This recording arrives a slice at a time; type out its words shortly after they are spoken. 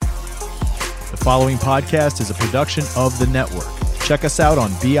following podcast is a production of the network. Check us out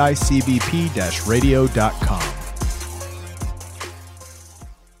on bicbp-radio.com.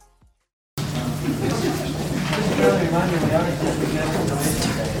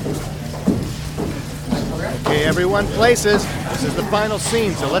 Okay, everyone, places. This is the final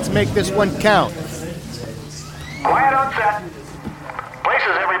scene, so let's make this one count. Quiet on set.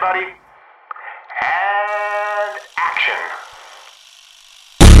 Places, everybody. And action.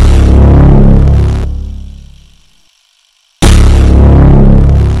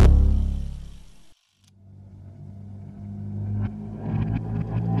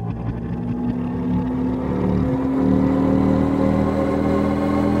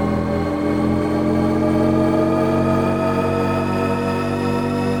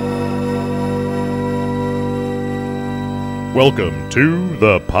 Welcome to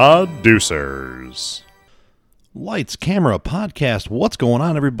the PODucers. Lights, camera, podcast. What's going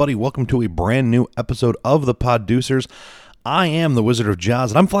on, everybody? Welcome to a brand new episode of the PODucers. I am the Wizard of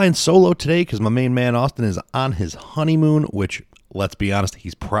Jaws, and I'm flying solo today because my main man, Austin, is on his honeymoon, which, let's be honest,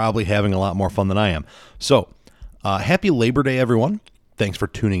 he's probably having a lot more fun than I am. So, happy Labor Day, everyone. Thanks for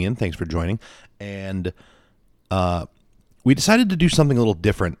tuning in. Thanks for joining. And we decided to do something a little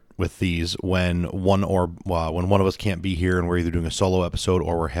different with these when one of us can't be here and we're either doing a solo episode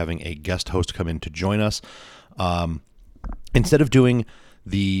or we're having a guest host come in to join us. Instead of doing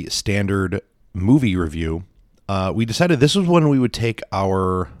the standard movie review, we decided this was when we would take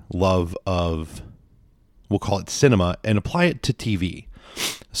our love of, we'll call it cinema, and apply it to TV.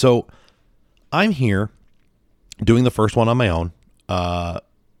 So I'm here doing the first one on my own, and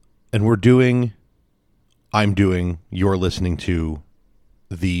you're listening to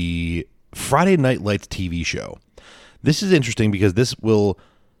the Friday Night Lights TV show. This is interesting because this will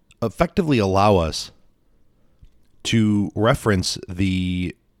effectively allow us to reference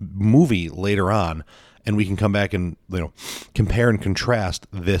the movie later on, and we can come back and compare and contrast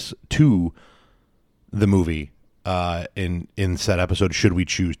this to the movie in said episode should we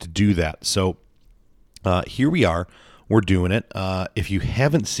choose to do that. So here we are. We're doing it. If you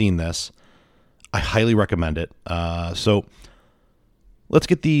haven't seen this, I highly recommend it. So let's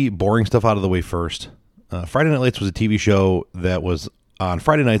get the boring stuff out of the way first. Friday Night Lights was a TV show that was on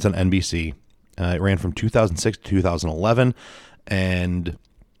Friday nights on NBC. It ran from 2006 to 2011, and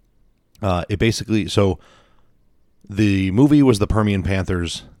it basically, so the movie was the Permian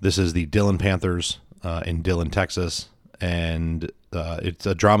Panthers. This is the Dillon Panthers in Dillon, Texas, and it's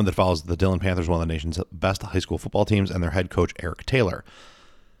a drama that follows the Dillon Panthers, one of the nation's best high school football teams, and their head coach, Eric Taylor.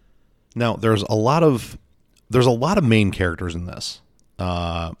 Now, there's a lot of main characters in this.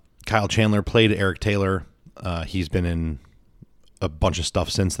 Kyle Chandler played Eric Taylor. He's been in a bunch of stuff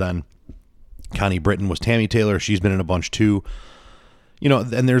since then. Connie Britton was Tammy Taylor. She's been in a bunch too.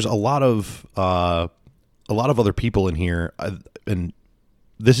 And there's a lot of other people in here. And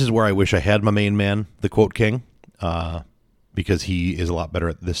this is where I wish I had my main man, the Quote King, because he is a lot better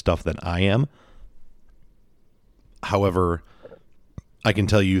at this stuff than I am. However, I can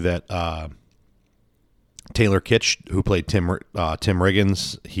tell you that Taylor Kitsch, who played Tim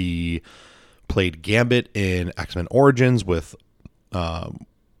Riggins, he played Gambit in X-Men Origins with the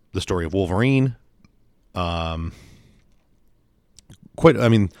story of Wolverine. Quite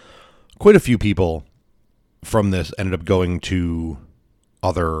a few people from this ended up going to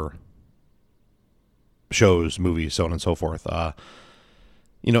other shows, movies, so on and so forth. And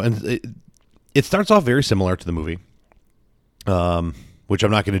it starts off very similar to the movie. Which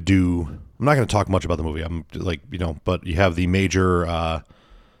I'm not going to do. I'm not going to talk much about the movie. But you have the major,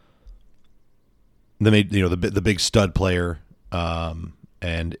 the big stud player,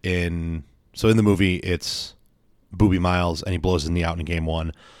 and in the movie it's Boobie Miles, and he blows his knee out in game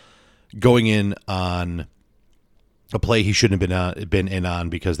one, going in on a play he shouldn't have been in on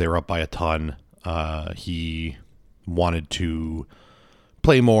because they were up by a ton. He wanted to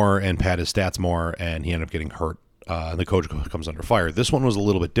play more and pad his stats more, and he ended up getting hurt. And the coach comes under fire. This one was a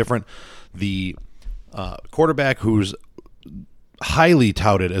little bit different. The quarterback, who's highly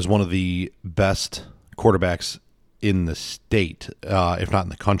touted as one of the best quarterbacks in the state, if not in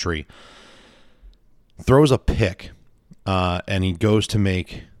the country, throws a pick, and he goes to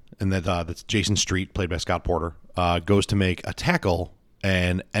make, and that's Jason Street, played by Scott Porter, goes to make a tackle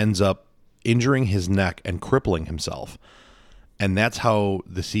and ends up injuring his neck and crippling himself. And that's how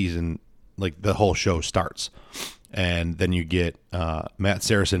the season, the whole show starts. And then you get Matt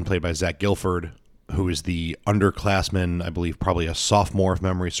Saracen, played by Zach Gilford, who is the underclassman, I believe probably a sophomore if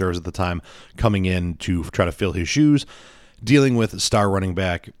memory serves at the time, coming in to try to fill his shoes, dealing with star running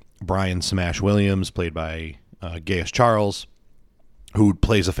back Brian Smash Williams, played by Gaius Charles, who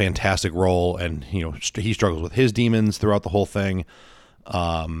plays a fantastic role, and he struggles with his demons throughout the whole thing.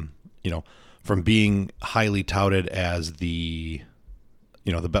 From being highly touted as the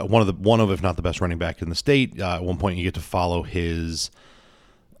one of if not the best running back in the state. At one point, you get to follow his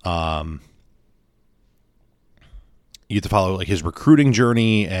like his recruiting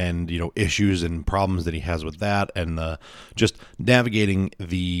journey and issues and problems that he has with that, and just navigating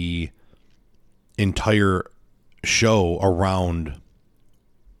the entire show around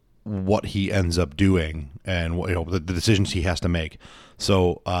what he ends up doing and the decisions he has to make.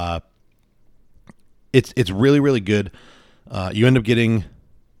 So it's really, really good. You end up getting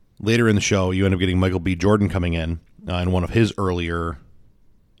later in the show, Michael B. Jordan coming in one of his earlier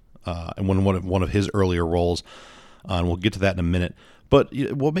one of his earlier roles, and we'll get to that in a minute. But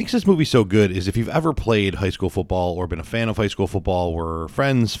what makes this movie so good is if you've ever played high school football or been a fan of high school football, were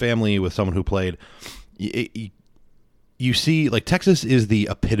friends, family with someone who played, you see, like, Texas is the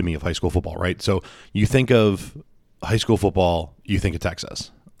epitome of high school football, right? So you think of high school football, you think of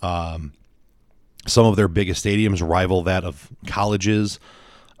Texas. Some of their biggest stadiums rival that of colleges,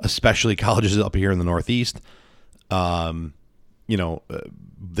 especially colleges up here in the Northeast. They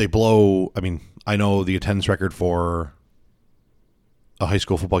blow. I mean, I know the attendance record for a high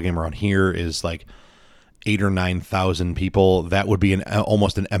school football game around here is like 8,000 or 9,000 people. That would be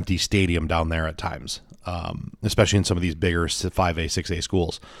almost an empty stadium down there at times, especially in some of these bigger 5A, 6A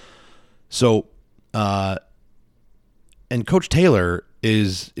schools. So, and Coach Taylor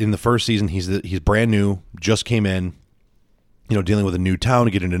is in the first season. He's brand new, just came in, dealing with a new town,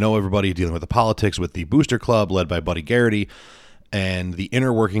 getting to know everybody, dealing with the politics with the Booster Club led by Buddy Garrity, and the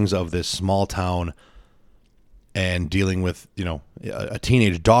inner workings of this small town, and dealing with, a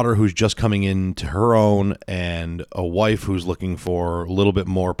teenage daughter who's just coming into her own, and a wife who's looking for a little bit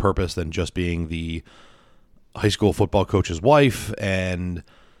more purpose than just being the high school football coach's wife, and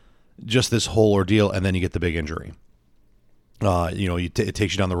just this whole ordeal. And then you get the big injury. It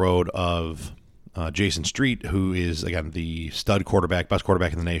takes you down the road of Jason Street, who is, again, the stud quarterback, best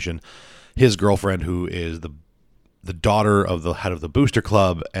quarterback in the nation, his girlfriend, who is the daughter of the head of the Booster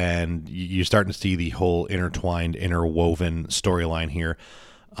Club, and you're starting to see the whole interwoven storyline here.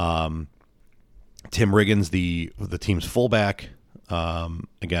 Tim Riggins, the team's fullback,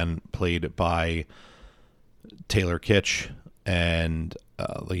 again, played by Taylor Kitsch, and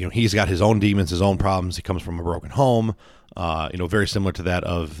he's got his own demons, his own problems. He comes from a broken home. Very similar to that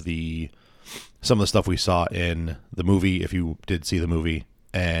of some of the stuff we saw in the movie, if you did see the movie.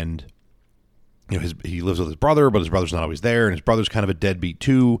 And he lives with his brother, but his brother's not always there, and his brother's kind of a deadbeat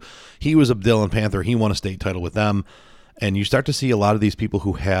too. He was a Dillon Panther. He won a state title with them. And you start to see a lot of these people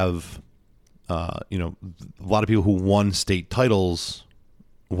who have, a lot of people who won state titles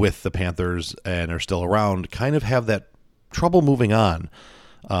with the Panthers and are still around kind of have that trouble moving on.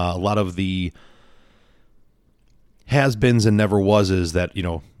 A lot of the has-beens and never-wases that,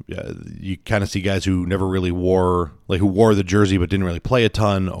 you kind of see guys who never really wore the jersey but didn't really play a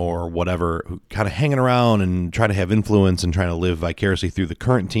ton or whatever, who kind of hanging around and trying to have influence and trying to live vicariously through the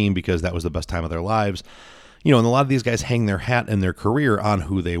current team because that was the best time of their lives. And a lot of these guys hang their hat and their career on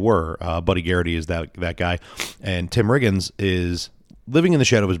who they were. Buddy Garrity is that guy. And Tim Riggins is living in the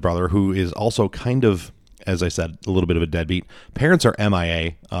shadow of his brother, who is also kind of, as I said, a little bit of a deadbeat. Parents are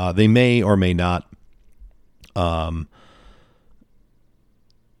MIA. They may or may not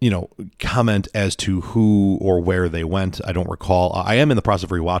comment as to who or where they went. I don't recall. I am in the process of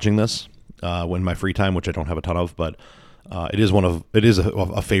rewatching this in my free time, which I don't have a ton of, but it is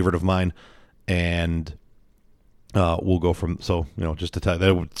a favorite of mine, and we'll go from, just to tell you,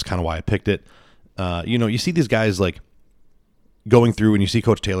 that's kind of why I picked it. You see these guys like going through, and you see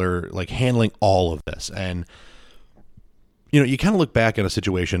Coach Taylor like handling all of this, and you kind of look back at a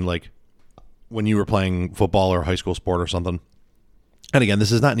situation like when you were playing football or high school sport or something. And again,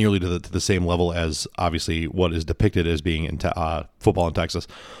 this is not nearly to the same level as obviously what is depicted as being in football in Texas,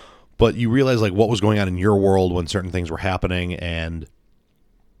 but you realize like what was going on in your world when certain things were happening, and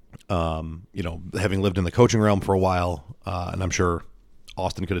having lived in the coaching realm for a while, and I'm sure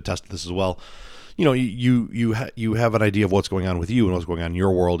Austin could attest to this as well. You have an idea of what's going on with you and what's going on in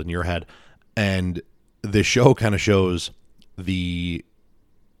your world, in your head, and the show kind of shows the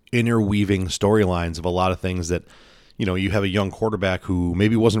interweaving storylines of a lot of things that. You have a young quarterback who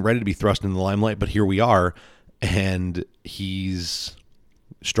maybe wasn't ready to be thrust in the limelight, but here we are, and he's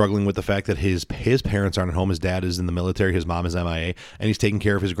struggling with the fact that his parents aren't at home. His dad is in the military, his mom is MIA, and he's taking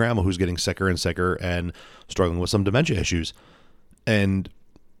care of his grandma, who's getting sicker and sicker and struggling with some dementia issues. And,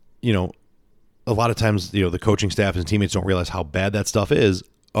 a lot of times, the coaching staff and teammates don't realize how bad that stuff is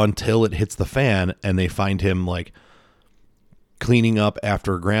until it hits the fan, and they find him like cleaning up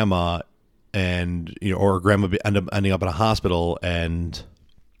after grandma, and or grandma ending up in a hospital, and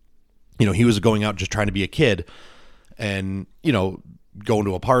he was going out just trying to be a kid, and going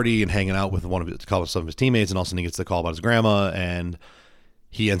to a party and hanging out with some of his teammates, and all of a sudden he gets the call about his grandma, and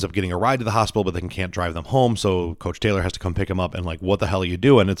he ends up getting a ride to the hospital, but they can't drive them home, so Coach Taylor has to come pick him up, and what the hell are you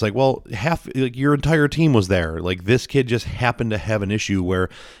doing? It's well, your entire team was there. This kid just happened to have an issue where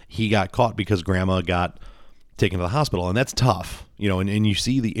he got caught because grandma got taken to the hospital, and that's tough, and you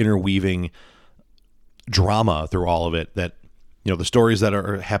see the interweaving drama through all of it, that the stories that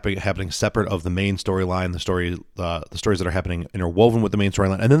are happening separate of the main storyline, the stories that are happening interwoven with the main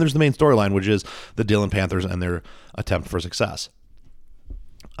storyline, and then there's the main storyline, which is the Dillon Panthers and their attempt for success.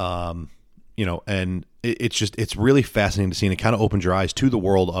 And it's really fascinating to see, and it kind of opens your eyes to the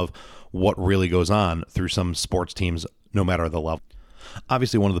world of what really goes on through some sports teams, no matter the level.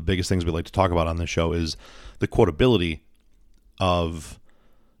 Obviously, one of the biggest things we like to talk about on this show is the quotability of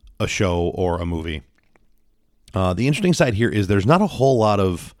a show or a movie. The interesting side here is there's not a whole lot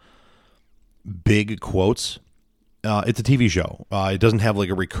of big quotes. It's a TV show. It doesn't have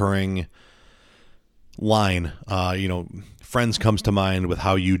a recurring line. Friends comes to mind with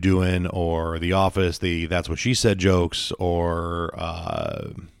 "How you doing?" or The Office, the "That's what she said" jokes, or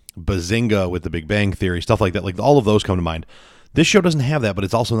Bazinga with The Big Bang Theory, stuff like that. All of those come to mind. This show doesn't have that, but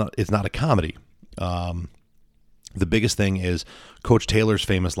it's also not a comedy. The biggest thing is Coach Taylor's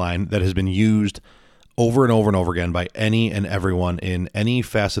famous line that has been used over and over and over again by any and everyone in any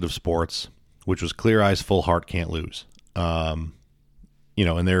facet of sports, which was "Clear eyes, full heart, can't lose." And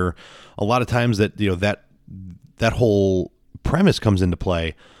there are a lot of times that that whole premise comes into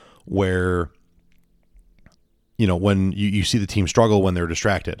play where when you see the team struggle when they're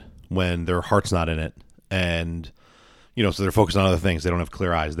distracted, when their heart's not in it, and so they're focused on other things. They don't have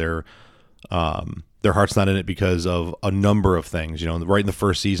clear eyes. Their heart's not in it because of a number of things. Right in the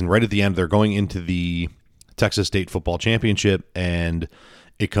first season, right at the end, they're going into the Texas State Football Championship, and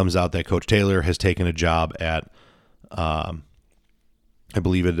it comes out that Coach Taylor has taken a job at, I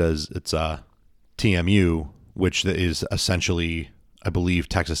believe it's TMU, which is essentially, I believe,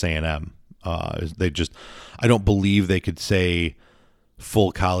 Texas A&M. I don't believe they could say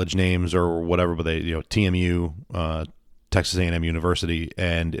full college names or whatever, but they, TMU, Texas A&M University,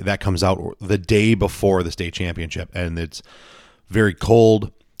 and that comes out the day before the state championship, and it's very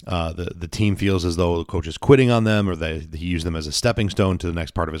cold. The team feels as though the coach is quitting on them, or he used them as a stepping stone to the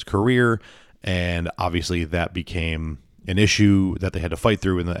next part of his career, and obviously that became an issue that they had to fight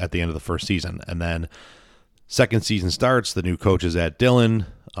through at the end of the first season. And then second season starts, the new coach is at Dillon,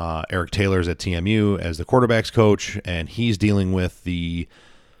 Eric Taylor's at TMU as the quarterback's coach, and he's dealing with the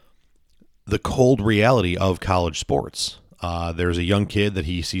cold reality of college sports. There's a young kid that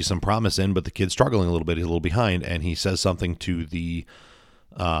he sees some promise in, but the kid's struggling a little bit. He's a little behind, and he says something to the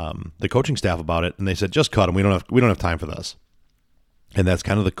coaching staff about it, and they said, "Just cut him. We don't have time for this." And that's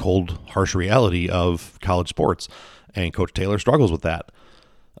kind of the cold, harsh reality of college sports, and Coach Taylor struggles with that.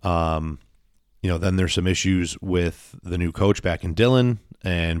 Then there's some issues with the new coach back in Dillon,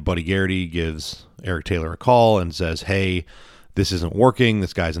 and Buddy Garrity gives Eric Taylor a call and says, "Hey, this isn't working.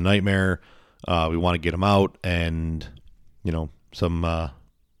 This guy's a nightmare. We want to get him out." And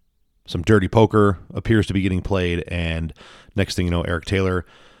some dirty poker appears to be getting played, and next thing you know, Eric Taylor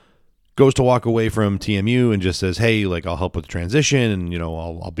goes to walk away from TMU and just says, "Hey, I'll help with the transition, and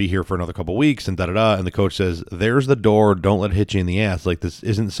I'll be here for another couple weeks," and da-da-da. And the coach says, "There's the door. Don't let it hit you in the ass." This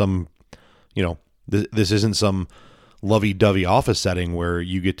isn't some, this isn't some lovey-dovey office setting where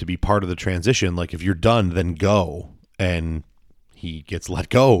you get to be part of the transition. If you're done, then go. And he gets let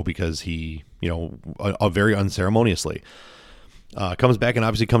go because he, very unceremoniously comes back, and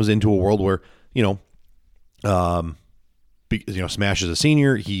obviously comes into a world where, Smash is a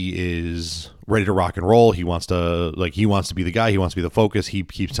senior. He is ready to rock and roll. He wants to be the guy. He wants to be the focus. He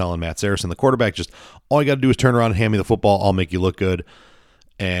keeps telling Matt Saracen, the quarterback, just all you got to do is turn around and hand me the football. I'll make you look good.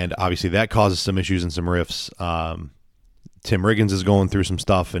 And obviously that causes some issues and some rifts. Tim Riggins is going through some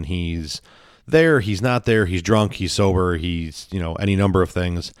stuff, and he's there. He's not there. He's drunk. He's sober. He's, any number of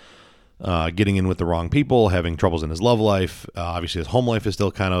things. Getting in with the wrong people, having troubles in his love life. Obviously his home life is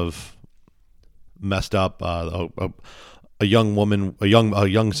still kind of messed up. A young woman, a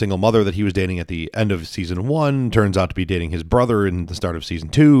young single mother that he was dating at the end of season 1 turns out to be dating his brother in the start of season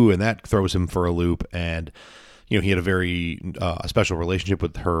 2, and that throws him for a loop. And he had a very special relationship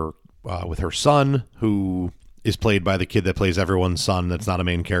with her son, who is played by the kid that plays everyone's son. That's not a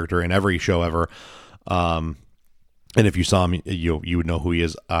main character in every show ever. And if you saw him, you would know who he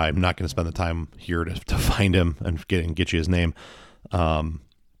is. I'm not going to spend the time here to find him and get you his name.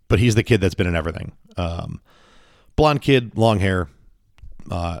 But he's the kid that's been in everything. blonde kid, long hair.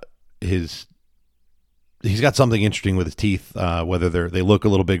 He's got something interesting with his teeth, whether they look a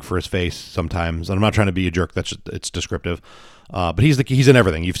little big for his face sometimes. And I'm not trying to be a jerk. It's descriptive. But he's in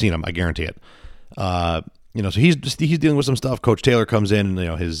everything. You've seen him. I guarantee it. So he's dealing with some stuff. Coach Taylor comes in,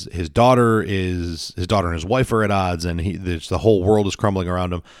 and, his daughter and his wife are at odds, and the whole world is crumbling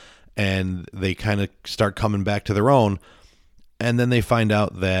around him, and they kind of start coming back to their own. And then they find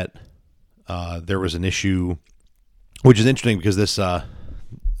out that there was an issue, which is interesting because this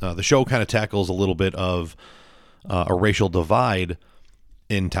the show kind of tackles a little bit of a racial divide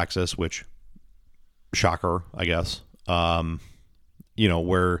in Texas, which, shocker, I guess.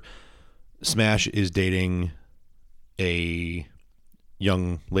 Where Smash is dating a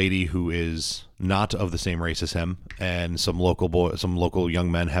young lady who is not of the same race as him, and some local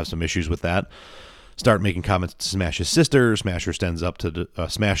young men have some issues with that. Start making comments to Smash's sister. Smash stands up to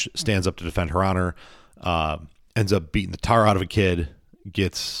defend her honor. Ends up beating the tar out of a kid. They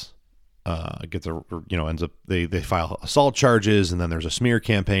file assault charges, and then there's a smear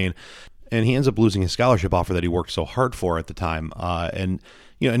campaign, and he ends up losing his scholarship offer that he worked so hard for at the time. And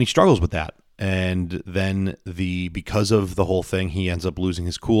he struggles with that. And then because of the whole thing, he ends up losing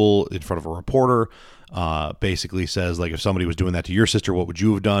his cool in front of a reporter. Basically says, like, if somebody was doing that to your sister, what would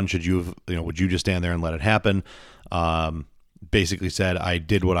you have done? Would you just stand there and let it happen? Basically said, I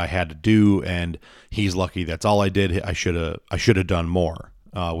did what I had to do, and he's lucky that's all I did. I should have done more,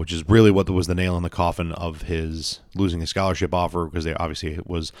 which is really what was the nail in the coffin of his losing his scholarship offer, because they obviously it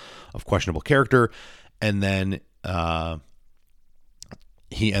was of questionable character. And then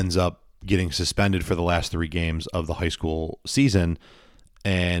he ends up getting suspended for the last 3 games of the high school season,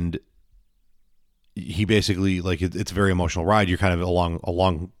 and he basically, like, it's a very emotional ride. You're kind of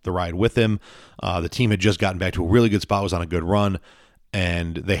along the ride with him. The team had just gotten back to a really good spot, was on a good run,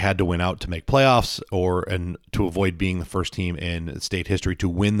 and they had to win out to make playoffs and to avoid being the first team in state history to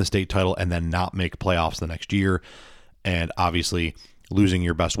win the state title and then not make playoffs the next year. And obviously losing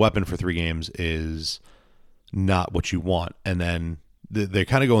your best weapon for 3 games is not what you want. And then they're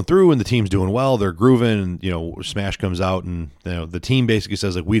kind of going through, and the team's doing well. They're grooving, and, Smash comes out, and, the team basically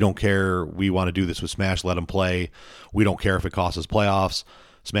says, like, we don't care. We want to do this with Smash. Let him play. We don't care if it costs us playoffs.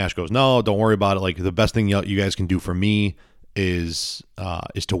 Smash goes, no, don't worry about it. Like, the best thing you guys can do for me is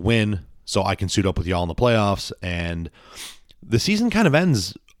to win, so I can suit up with y'all in the playoffs. And the season kind of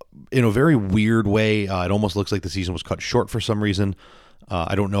ends in a very weird way. It almost looks like the season was cut short for some reason.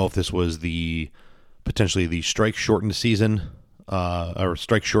 I don't know if this was potentially the strike shortened season, or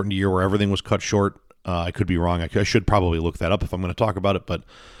strike shortened year where everything was cut short. I could be wrong. I should probably look that up if I'm going to talk about it, but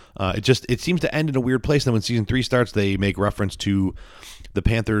it seems to end in a weird place. Then when season 3 starts, they make reference to the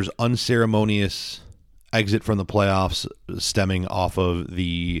Panthers' unceremonious exit from the playoffs stemming off of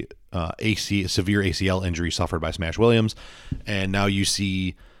the severe ACL injury suffered by Smash Williams. And now you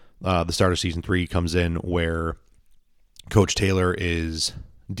see the start of season 3 comes in, where Coach Taylor is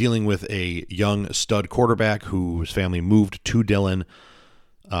dealing with a young stud quarterback whose family moved to Dillon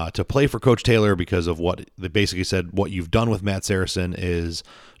to play for Coach Taylor because of what they basically said, what you've done with Matt Saracen is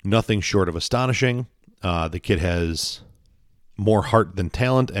nothing short of astonishing. The kid has more heart than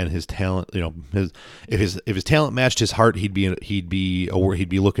talent, and his talent, if his talent matched his heart, he'd be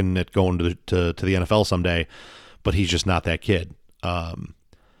looking at going to the NFL someday, but he's just not that kid.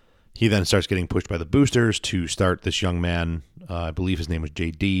 He then starts getting pushed by the boosters to start this young man. I believe his name was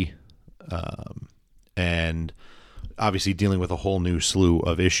JD, and obviously dealing with a whole new slew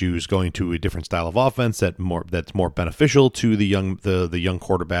of issues, going to a different style of offense that's more beneficial to the young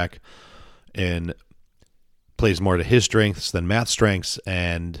quarterback, and plays more to his strengths than Matt's strengths.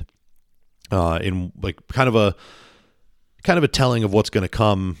 And in like kind of a telling of what's going to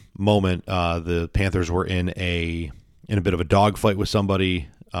come moment, the Panthers were in a bit of a dogfight with somebody.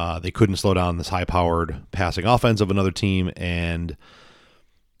 They couldn't slow down this high-powered passing offense of another team, and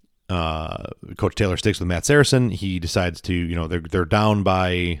Coach Taylor sticks with Matt Saracen. He decides to, they're down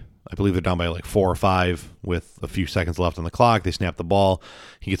by, I believe they're down by like 4 or 5 with a few seconds left on the clock. They snap the ball.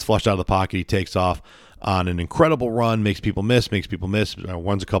 He gets flushed out of the pocket. He takes off on an incredible run, makes people miss,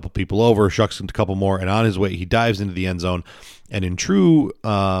 runs a couple people over, shucks a couple more, and on his way, he dives into the end zone. And in true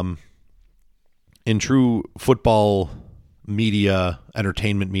football media,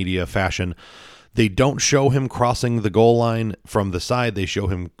 entertainment media fashion, they don't show him crossing the goal line from the side. They show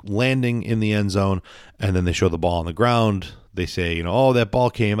him landing in the end zone, and then they show the ball on the ground. They say, that ball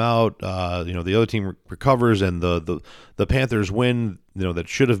came out. The other team recovers, and the Panthers win. That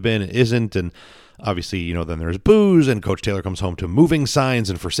should have been, isn't. And obviously, then there's boos, and Coach Taylor comes home to moving signs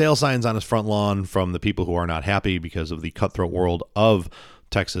and for sale signs on his front lawn from the people who are not happy because of the cutthroat world of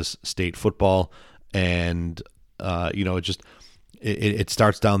Texas state football. And It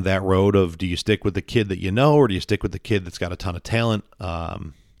starts down that road of, do you stick with the kid that you know, or do you stick with the kid that's got a ton of talent?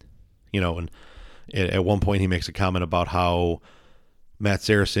 And at one point he makes a comment about how Matt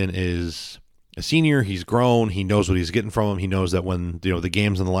Saracen is a senior. He's grown. He knows what he's getting from him. He knows that when the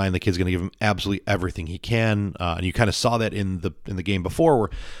game's on the line, the kid's going to give him absolutely everything he can. And you kind of saw that in the game before, where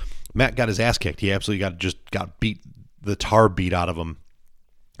Matt got his ass kicked. He absolutely got beat, the tar beat out of him,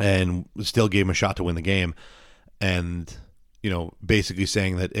 and still gave him a shot to win the game. And basically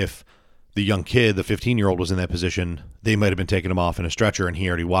saying that if the young kid, the 15-year-old, was in that position, they might have been taking him off in a stretcher, and he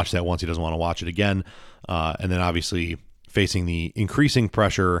already watched that once. He doesn't want to watch it again. And then obviously facing the increasing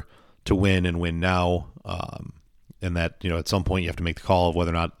pressure to win and win now, and that at some point you have to make the call of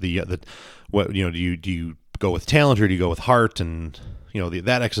whether or not do you go with talent or do you go with heart, and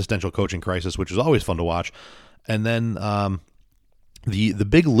that existential coaching crisis, which is always fun to watch. And then the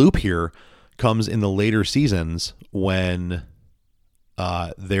big loop here comes in the later seasons when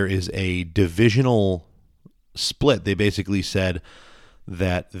there is a divisional split. They basically said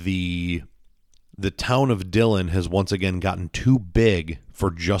that the town of Dillon has once again gotten too big for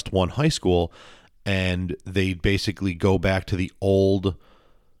just one high school, and they basically go back to the old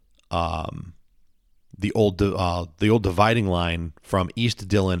dividing line from East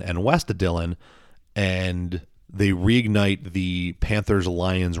Dillon and West Dillon, and they reignite the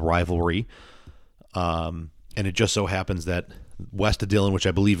Panthers-Lions rivalry. And it just so happens that West Dillon, which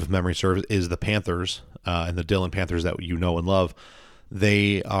I believe, if memory serves, is the Panthers, and the Dillon Panthers that you know and love,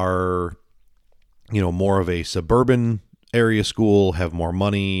 they are, more of a suburban area school, have more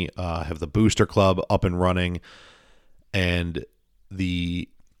money, have the booster club up and running, and the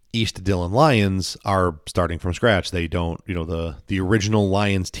East Dillon Lions are starting from scratch. They don't, the original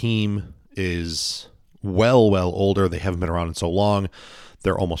Lions team is well older. They haven't been around in so long.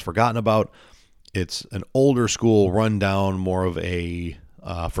 They're almost forgotten about. It's an older school, run down, more of a,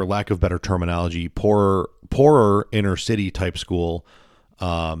 for lack of better terminology, poorer inner city type school.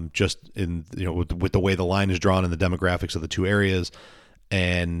 Just in, with the way the line is drawn and the demographics of the two areas.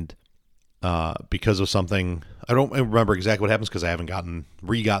 And because of something, I don't remember exactly what happens because I haven't gotten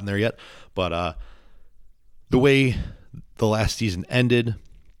there yet. But the way the last season ended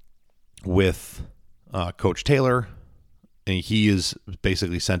with Coach Taylor, and he is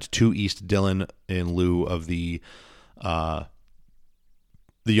basically sent to East Dillon in lieu of the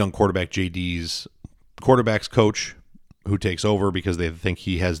young quarterback JD's quarterback's coach, who takes over because they think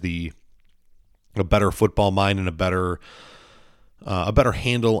he has a better football mind and a better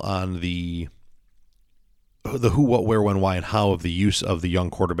handle on the who, what, where, when, why, and how of the use of the young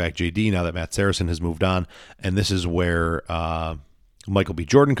quarterback JD now that Matt Saracen has moved on. And this is where Michael B.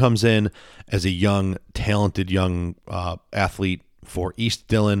 Jordan comes in as a young, talented young athlete for East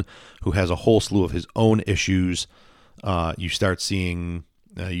Dillon, who has a whole slew of his own issues. You start seeing,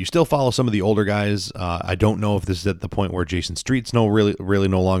 you still follow some of the older guys. I don't know if this is at the point where Jason Street's really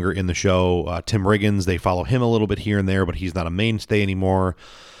no longer in the show. Tim Riggins, they follow him a little bit here and there, but he's not a mainstay anymore.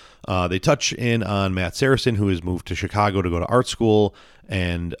 They touch in on Matt Saracen, who has moved to Chicago to go to art school,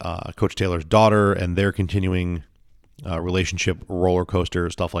 and Coach Taylor's daughter, and their continuing relationship roller coaster,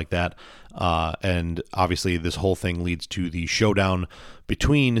 stuff like that. And obviously this whole thing leads to the showdown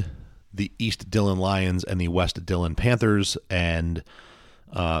between the East Dillon Lions and the West Dillon Panthers, and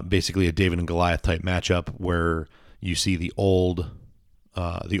basically a David and Goliath type matchup where you see the old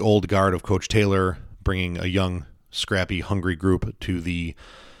guard of Coach Taylor bringing a young, scrappy, hungry group to the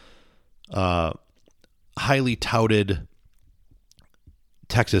highly touted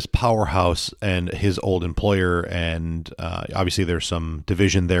Texas powerhouse and his old employer. And obviously there's some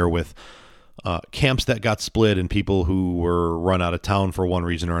division there with camps that got split and people who were run out of town for one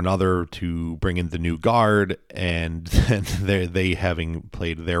reason or another to bring in the new guard, and then they having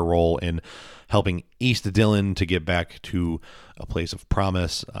played their role in helping East Dillon to get back to a place of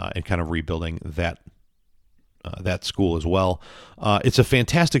promise and kind of rebuilding that school as well. It's a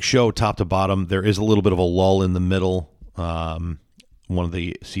fantastic show top to bottom. There is a little bit of a lull in the middle. One of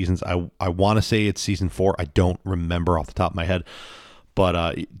the seasons, I want to say it's season 4. I don't remember off the top of my head.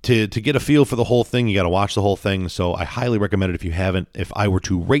 But to get a feel for the whole thing, you got to watch the whole thing. So I highly recommend it if you haven't. If I were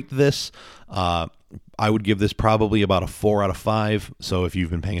to rate this, I would give this probably about a 4 out of 5. So if you've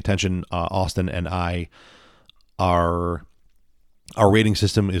been paying attention, Austin and I, our rating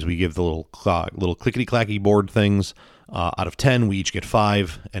system is we give the little clickety-clacky board things. Out of 10, we each get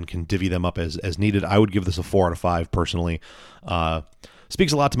 5 and can divvy them up as needed. I would give this a 4 out of 5 personally.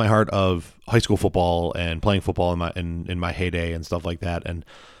 Speaks a lot to my heart of high school football and playing football in my heyday and stuff like that, and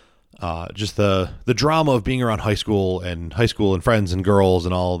just the drama of being around high school and friends and girls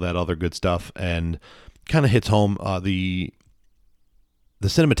and all that other good stuff. And kind of hits home. The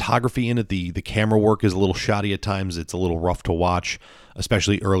cinematography in it, the camera work is a little shoddy at times. It's a little rough to watch,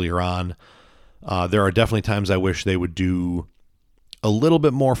 especially earlier on. There are definitely times I wish they would do a little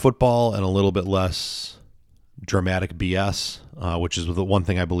bit more football and a little bit less dramatic BS, which is the one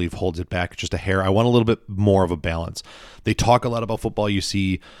thing I believe holds it back just a hair. I want a little bit more of a balance. They talk a lot about football. You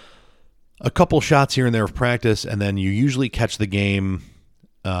see a couple shots here and there of practice, and then you usually catch the game.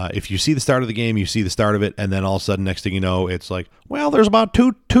 If you see the start of the game, you see the start of it, and then all of a sudden, next thing you know, it's like, well, there's about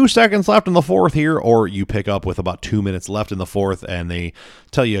two seconds left in the fourth here, or you pick up with about 2 minutes left in the fourth, and they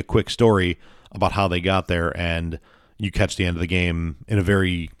tell you a quick story about how they got there, and you catch the end of the game in a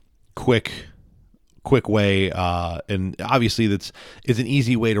very quick way. And obviously, it's an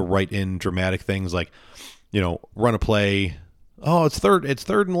easy way to write in dramatic things like, run a play. Oh, it's third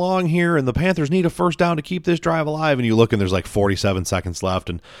and long here, and the Panthers need a first down to keep this drive alive. And you look, and there's like 47 seconds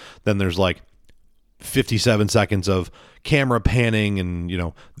left, and then there's like 57 seconds of camera panning,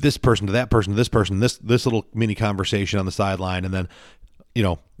 and this person to that person to this person, this little mini conversation on the sideline, and then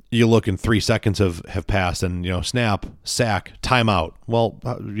you look, and 3 seconds have passed, and snap, sack, timeout. Well,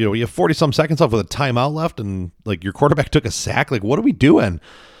 you have 40 some seconds left with a timeout left, and like your quarterback took a sack. Like, what are we doing?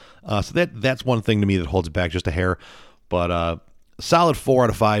 So that's one thing to me that holds it back just a hair, but. Solid 4 out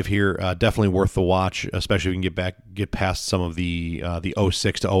of 5 here. Definitely worth the watch, especially if you can get past some of the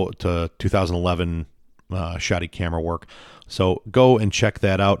 06 to 2011 shoddy camera work. So go and check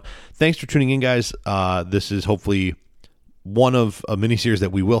that out. Thanks for tuning in, guys. This is hopefully one of a miniseries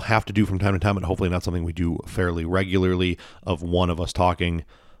that we will have to do from time to time, but hopefully not something we do fairly regularly, of one of us talking.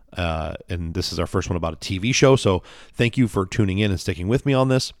 And this is our first one about a TV show. So thank you for tuning in and sticking with me on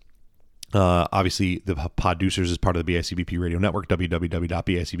this. Obviously, the PODucers is part of the BICBP Radio Network,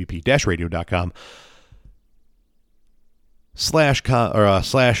 www.bicbp-radio.com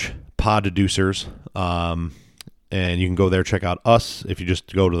 /PODucers. And you can go there, check out us. If you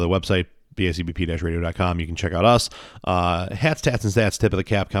just go to the website, bicbp-radio.com, you can check out us. Hats, Tats, and Stats, Tip of the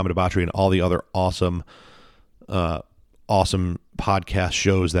Cap, Comedy Debauchery, and all the other awesome podcast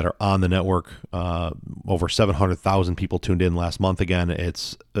shows that are on the network. Over 700,000 people tuned in last month. Again,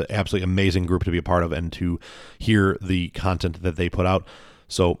 it's an absolutely amazing group to be a part of and to hear the content that they put out.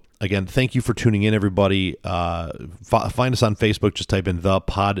 So again, thank you for tuning in, everybody. Find us on Facebook. Just type in the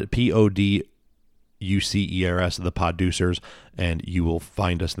PODucers, the PODucers, and you will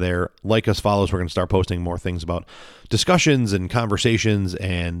find us there. Like us, follow us. We're going to start posting more things about discussions and conversations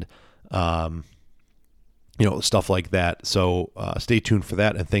and stuff like that. So stay tuned for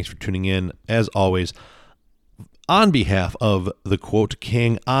that, and thanks for tuning in. As always, on behalf of the Quote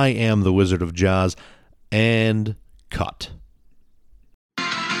King, I am the Wizard of Jaws, and cut.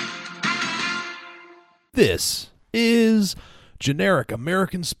 This is Generic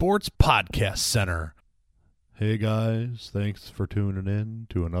American Sports Podcast Center. Hey guys, thanks for tuning in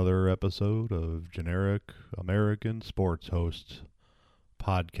to another episode of Generic American Sports Host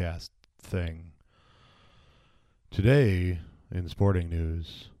podcast thing. Today, in sporting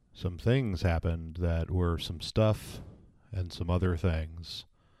news, some things happened that were some stuff and some other things.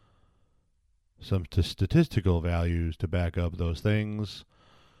 Some statistical values to back up those things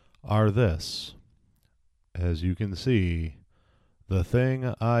are this. As you can see, the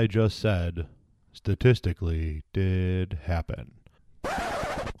thing I just said statistically did happen.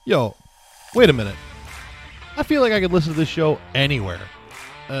 Yo, wait a minute. I feel like I could listen to this show anywhere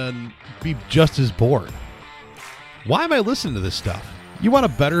and be just as bored. Why am I listening to this stuff? You want a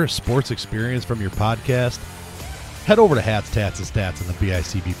better sports experience from your podcast? Head over to Hats, Tats, and Stats on the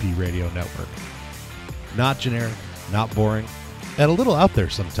BICBP Radio Network. Not generic, not boring, and a little out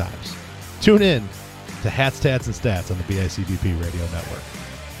there sometimes. Tune in to Hats, Tats, and Stats on the BICBP Radio Network.